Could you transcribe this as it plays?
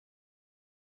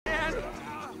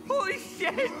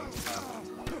shit!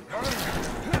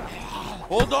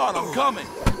 Hold on, I'm coming.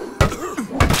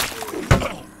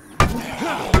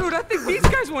 Dude, I think these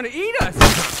guys want to eat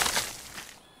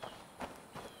us.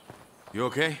 You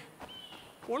okay?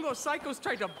 One of those psychos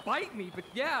tried to bite me, but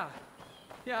yeah,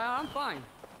 I'm fine.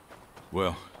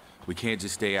 Well, we can't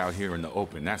just stay out here in the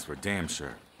open, that's for damn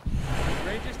sure.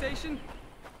 Ranger station?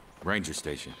 Ranger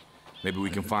station. Maybe we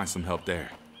can find some help there.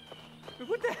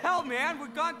 What the hell, man? We're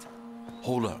gone.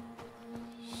 Hold up.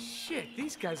 Shit,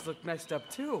 these guys look messed up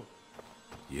too.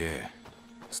 Yeah.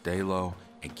 Stay low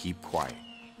and keep quiet.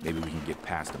 Maybe we can get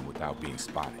past them without being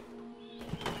spotted.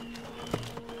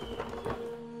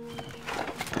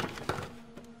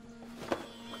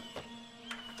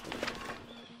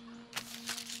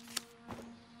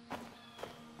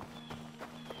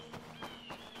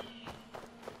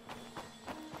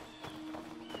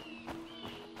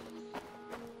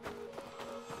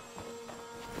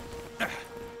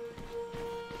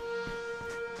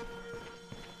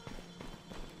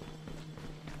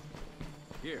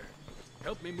 Here,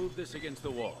 help me move this against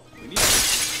the wall. We need...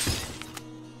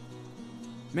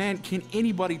 Man, can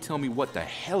anybody tell me what the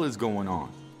hell is going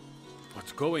on?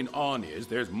 What's going on is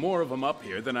there's more of them up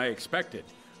here than I expected.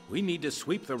 We need to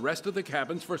sweep the rest of the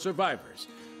cabins for survivors.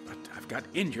 But I've got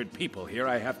injured people here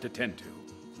I have to tend to.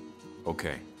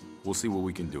 Okay, we'll see what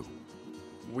we can do.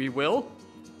 We will?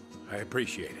 I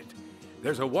appreciate it.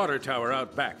 There's a water tower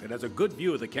out back that has a good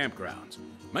view of the campgrounds.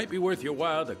 Might be worth your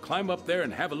while to climb up there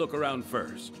and have a look around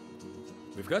first.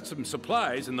 We've got some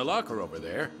supplies in the locker over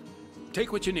there.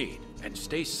 Take what you need, and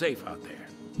stay safe out there.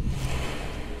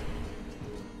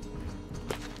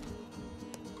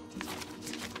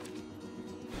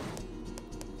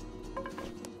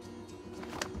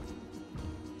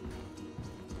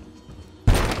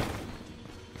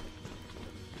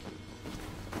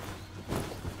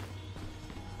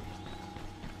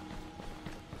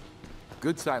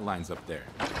 Good sight lines up there.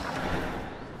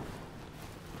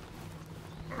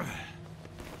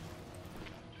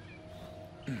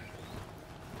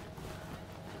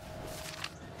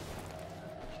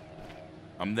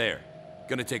 I'm there.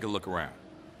 Gonna take a look around.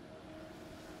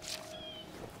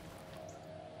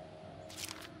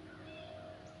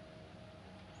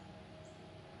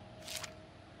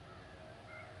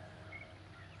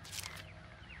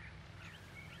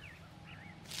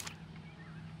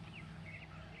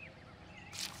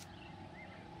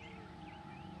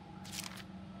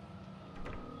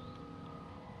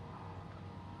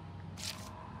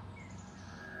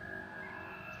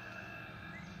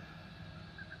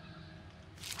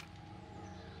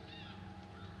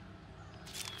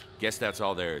 Guess that's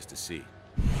all there is to see.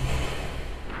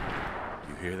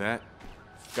 You hear that?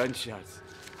 Gunshots.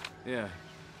 Yeah.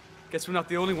 Guess we're not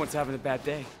the only ones having a bad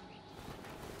day.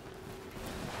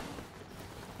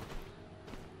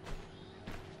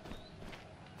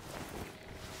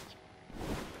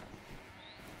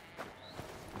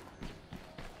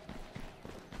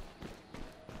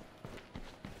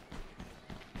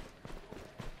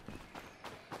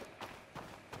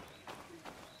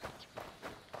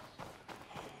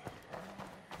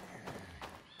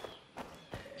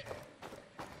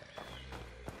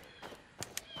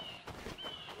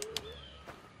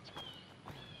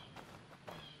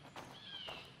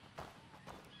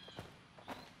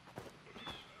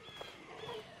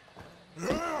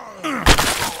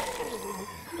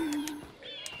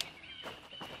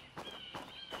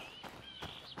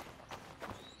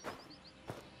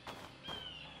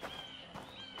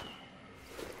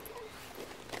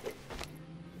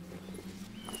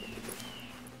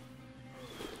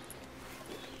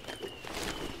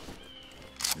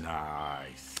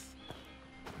 Nice.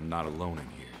 I'm not alone in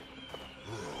here.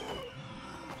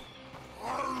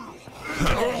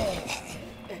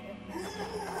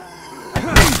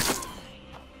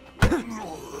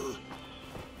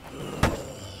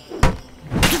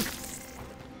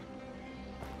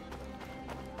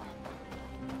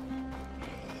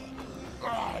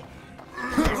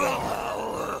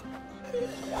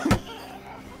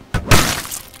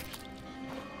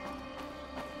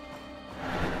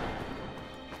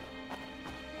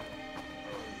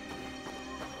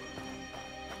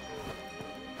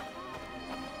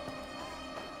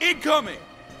 Incoming!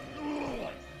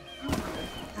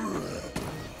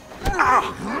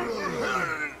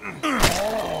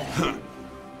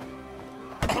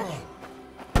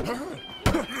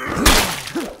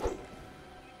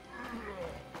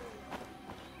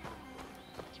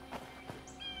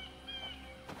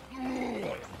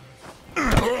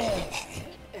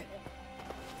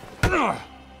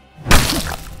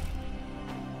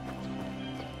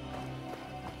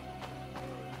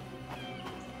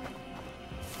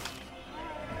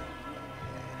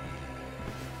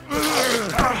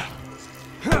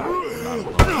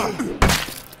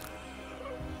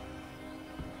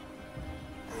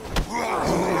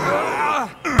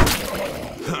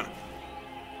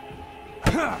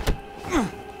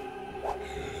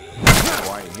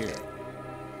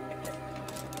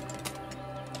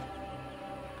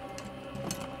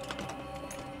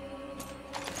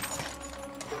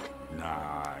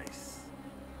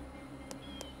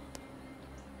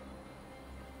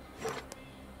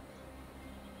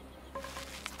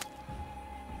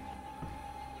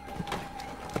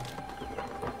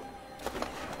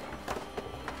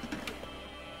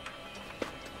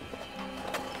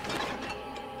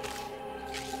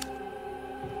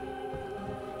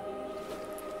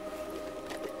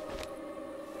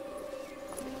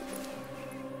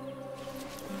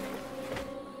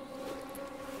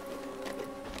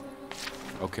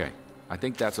 Okay, I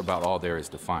think that's about all there is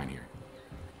to find here.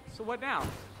 So what now?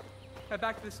 Head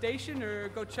back to the station or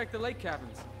go check the lake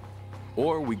cabins?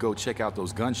 Or we go check out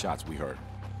those gunshots we heard.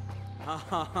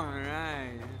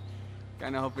 Alright.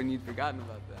 Kinda hoping you'd forgotten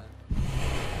about that.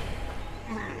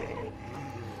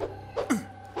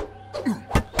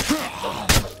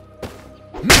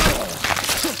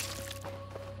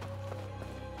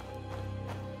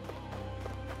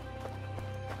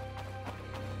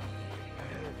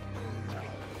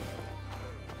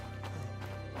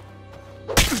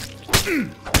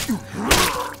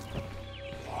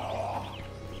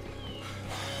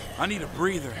 I need a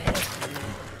breather.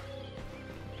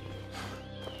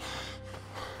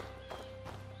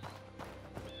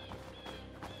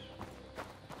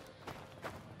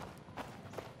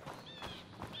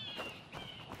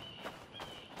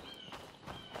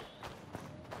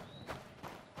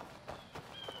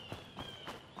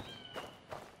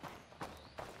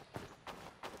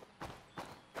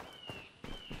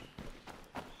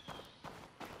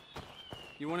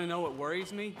 You wanna know what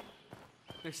worries me?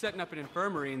 They're setting up an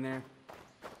infirmary in there.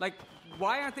 Like,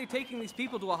 why aren't they taking these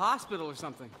people to a hospital or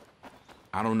something?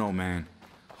 I don't know, man.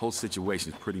 Whole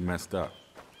situation's pretty messed up.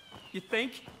 You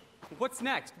think? What's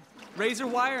next? Razor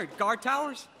wire and guard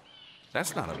towers?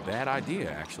 That's not a bad idea,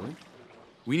 actually.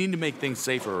 We need to make things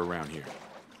safer around here.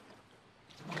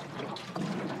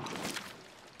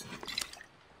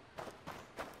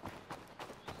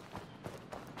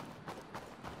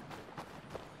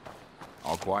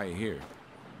 All quiet here.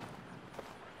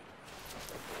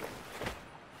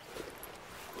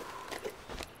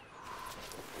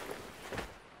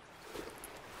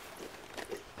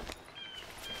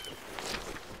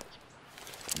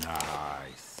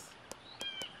 Nice.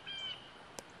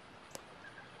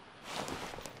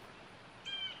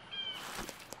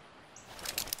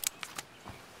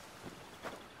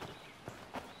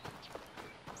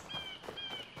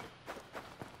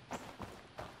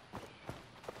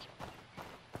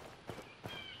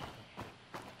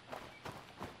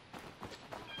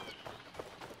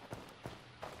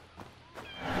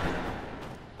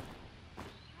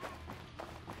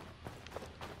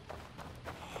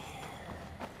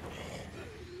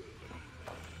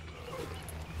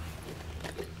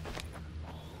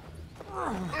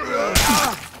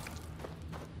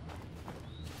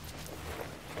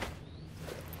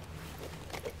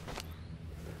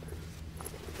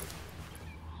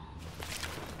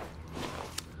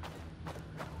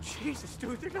 Jesus,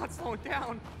 dude, they're not slowing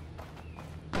down.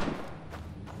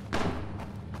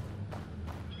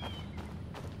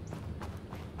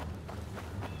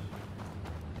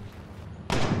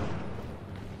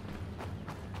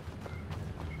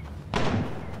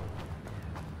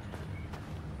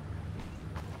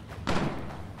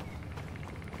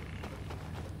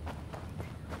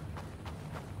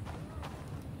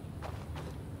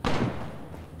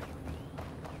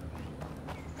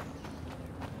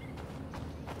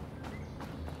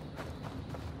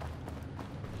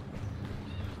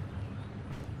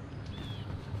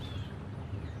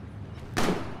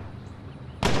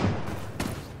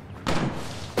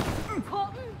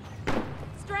 Colton?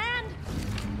 Strand?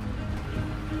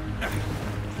 They're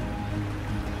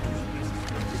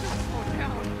not slowing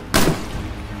down.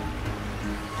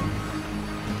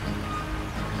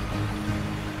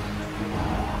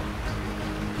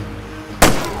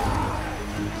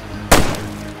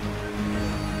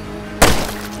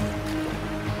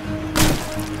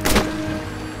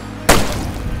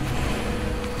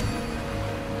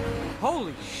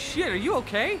 Holy shit, are you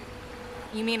okay?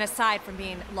 You mean aside from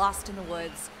being lost in the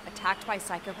woods, attacked by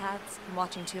psychopaths, and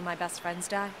watching two of my best friends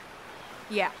die?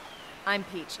 Yeah, I'm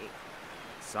peachy.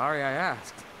 Sorry I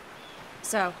asked.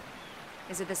 So,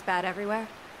 is it this bad everywhere?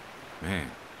 Man,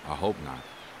 I hope not.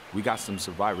 We got some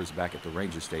survivors back at the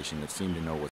ranger station that seem to know what's